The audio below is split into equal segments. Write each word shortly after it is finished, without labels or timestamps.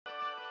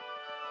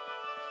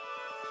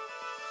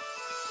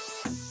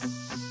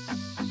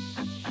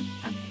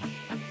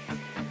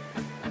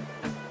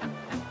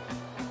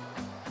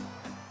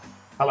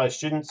Hello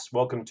students,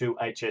 welcome to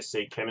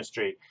HSC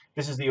Chemistry.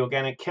 This is the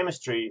Organic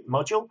Chemistry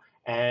module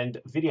and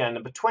video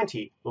number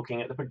 20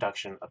 looking at the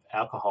production of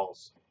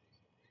alcohols.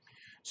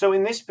 So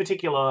in this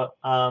particular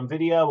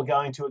video we're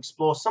going to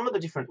explore some of the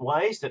different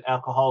ways that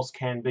alcohols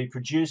can be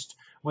produced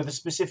with a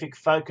specific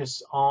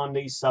focus on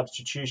these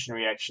substitution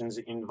reactions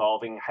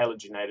involving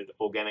halogenated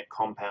organic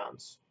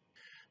compounds.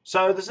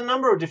 So there's a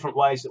number of different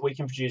ways that we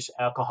can produce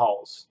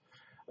alcohols.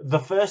 The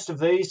first of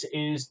these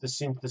is the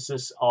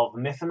synthesis of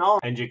methanol,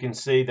 and you can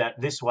see that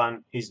this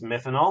one is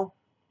methanol,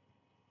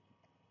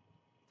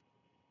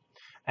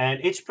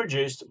 and it's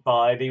produced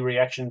by the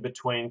reaction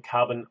between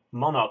carbon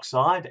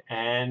monoxide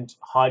and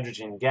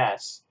hydrogen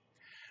gas.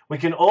 We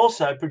can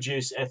also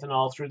produce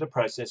ethanol through the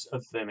process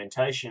of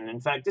fermentation.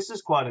 In fact, this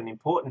is quite an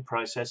important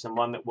process and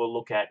one that we'll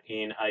look at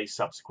in a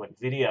subsequent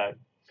video.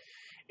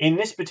 In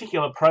this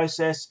particular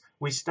process,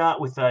 we start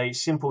with a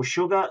simple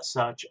sugar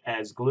such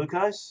as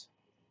glucose.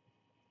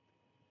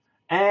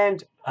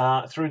 And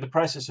through the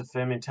process of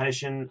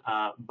fermentation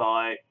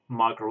by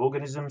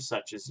microorganisms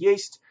such as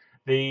yeast,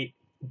 the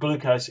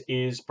glucose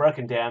is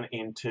broken down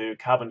into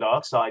carbon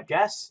dioxide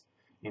gas,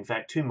 in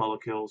fact 2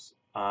 molecules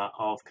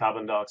of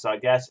carbon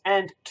dioxide gas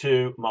and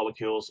 2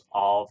 molecules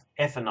of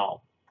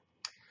ethanol.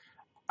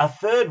 A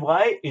third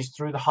way is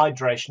through the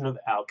hydration of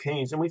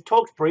alkenes, and we've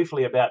talked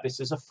briefly about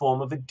this as a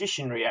form of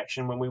addition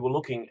reaction when we were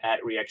looking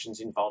at reactions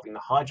involving the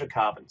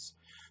hydrocarbons.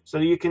 So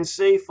you can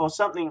see for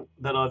something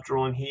that I've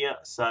drawn here,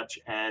 such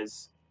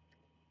as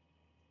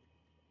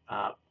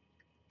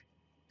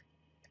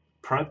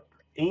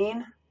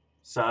propene,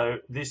 so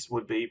this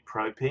would be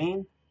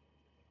propene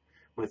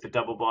with the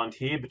double bond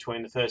here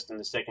between the first and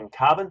the second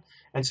carbon.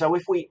 And so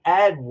if we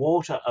add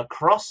water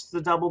across the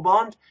double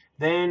bond,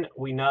 then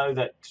we know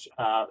that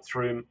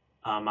through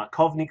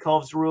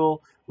Markovnikov's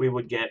rule, we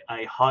would get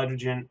a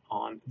hydrogen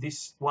on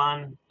this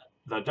one.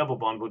 The double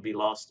bond would be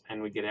lost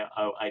and we get our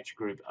OH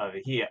group over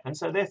here, and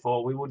so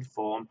therefore we would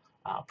form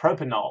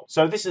propanol.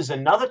 So this is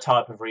another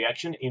type of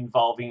reaction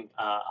involving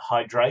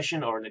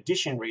hydration or an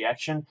addition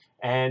reaction,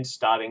 and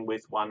starting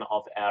with one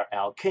of our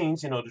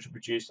alkenes in order to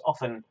produce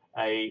often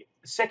a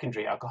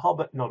secondary alcohol,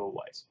 but not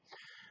always.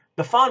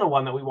 The final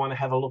one that we want to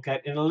have a look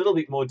at in a little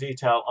bit more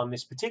detail on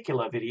this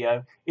particular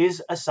video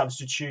is a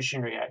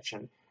substitution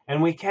reaction. And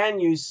we can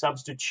use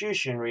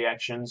substitution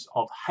reactions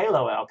of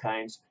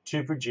haloalkanes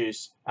to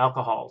produce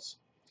alcohols.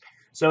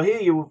 So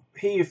here you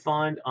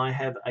find I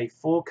have a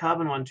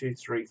 4-carbon, 1, 2,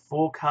 3,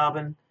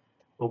 4-carbon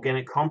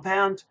organic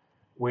compound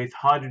with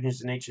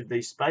hydrogens in each of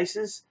these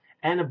spaces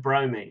and a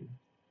bromine.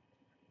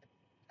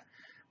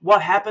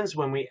 What happens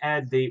when we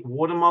add the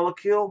water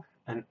molecule,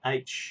 an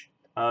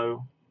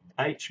HOH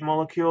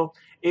molecule,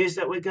 is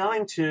that we're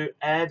going to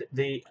add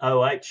the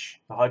OH,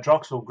 the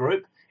hydroxyl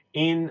group,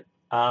 in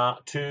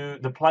to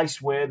the place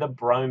where the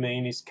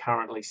bromine is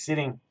currently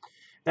sitting.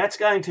 That's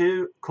going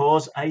to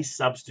cause a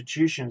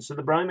substitution. So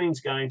the bromine is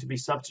going to be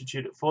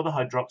substituted for the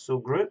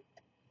hydroxyl group.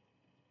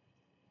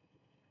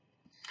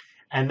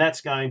 And that's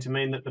going to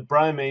mean that the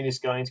bromine is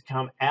going to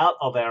come out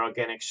of our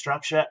organic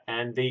structure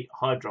and the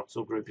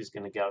hydroxyl group is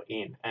going to go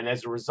in. And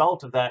as a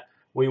result of that,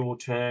 we will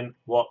turn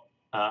what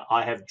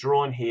I have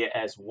drawn here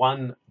as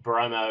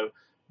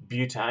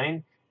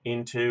 1-bromobutane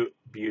into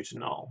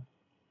butanol.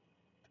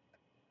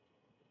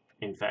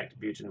 In fact,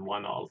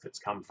 butan-1-ol if it's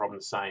come from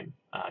the same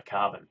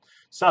carbon.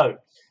 So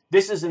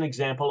this is an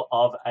example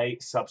of a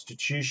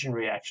substitution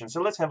reaction.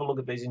 So let's have a look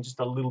at these in just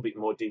a little bit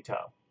more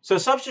detail. So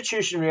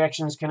substitution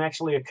reactions can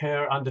actually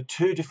occur under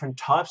 2 different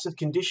types of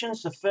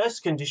conditions. The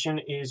first condition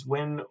is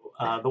when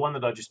the one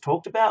that I just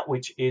talked about,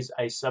 which is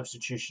a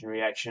substitution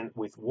reaction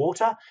with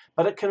water,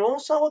 but it can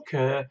also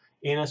occur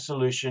in a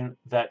solution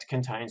that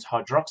contains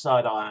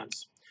hydroxide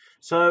ions.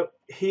 So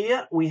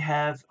here we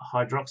have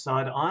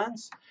hydroxide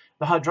ions.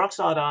 The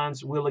hydroxide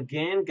ions will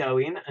again go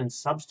in and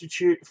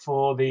substitute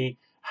for the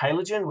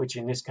halogen, which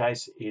in this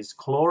case is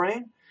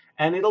chlorine,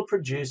 and it'll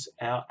produce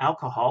our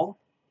alcohol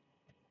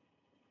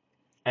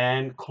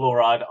and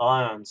chloride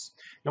ions.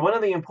 Now, one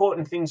of the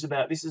important things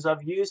about this is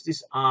I've used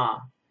this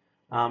R.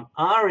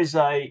 R is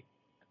I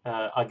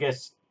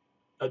guess,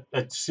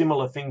 a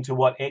similar thing to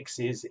what X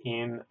is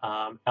in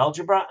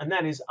algebra, and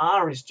that is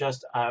R is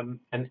just an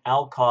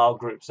alkyl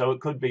group. So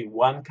it could be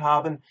 1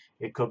 carbon,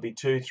 it could be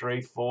 2, 3,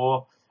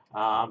 4,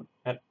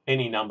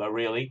 any number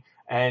really.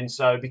 And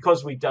so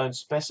because we don't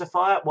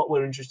specify it, what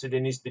we're interested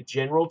in is the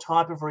general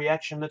type of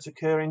reaction that's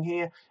occurring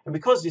here. And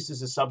because this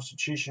is a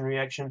substitution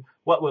reaction,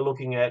 what we're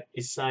looking at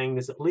is saying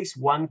there's at least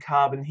 1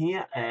 carbon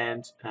here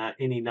and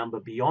any number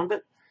beyond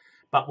it.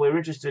 But we're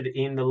interested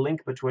in the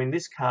link between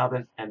this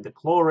carbon and the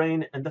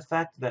chlorine, and the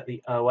fact that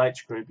the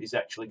OH group is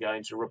actually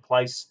going to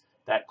replace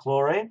that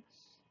chlorine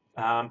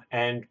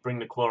and bring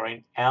the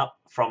chlorine out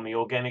from the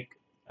organic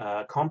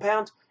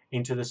compound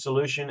into the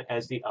solution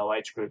as the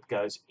OH group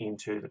goes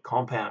into the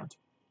compound.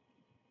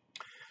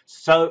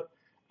 So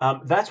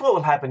that's what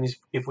will happen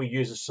if we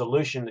use a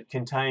solution that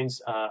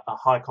contains a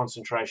high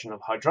concentration of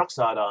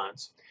hydroxide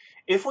ions.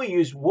 If we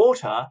use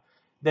water,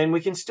 then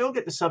we can still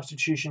get the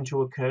substitution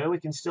to occur. We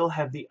can still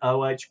have the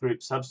OH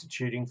group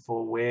substituting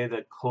for where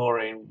the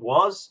chlorine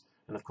was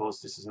and of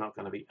course this is not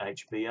going to be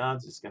HBr,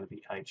 this is going to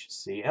be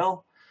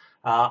HCl.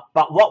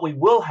 But what we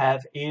will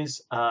have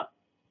is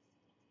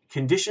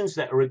conditions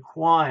that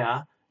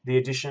require the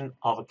addition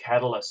of a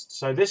catalyst.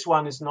 So this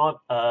one is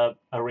not a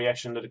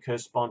reaction that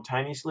occurs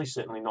spontaneously,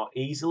 certainly not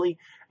easily,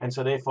 and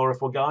so therefore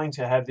if we're going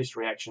to have this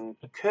reaction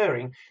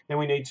occurring, then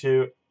we need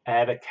to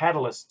add a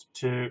catalyst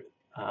to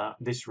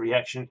this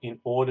reaction in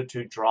order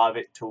to drive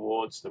it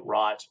towards the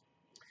right.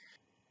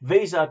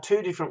 These are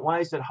two different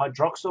ways that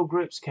hydroxyl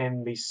groups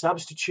can be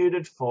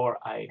substituted for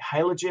a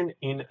halogen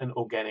in an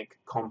organic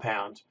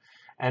compound,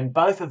 and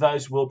both of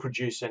those will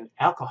produce an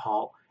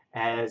alcohol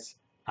as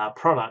a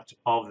product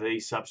of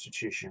these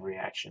substitution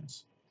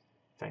reactions.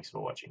 Thanks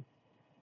for watching.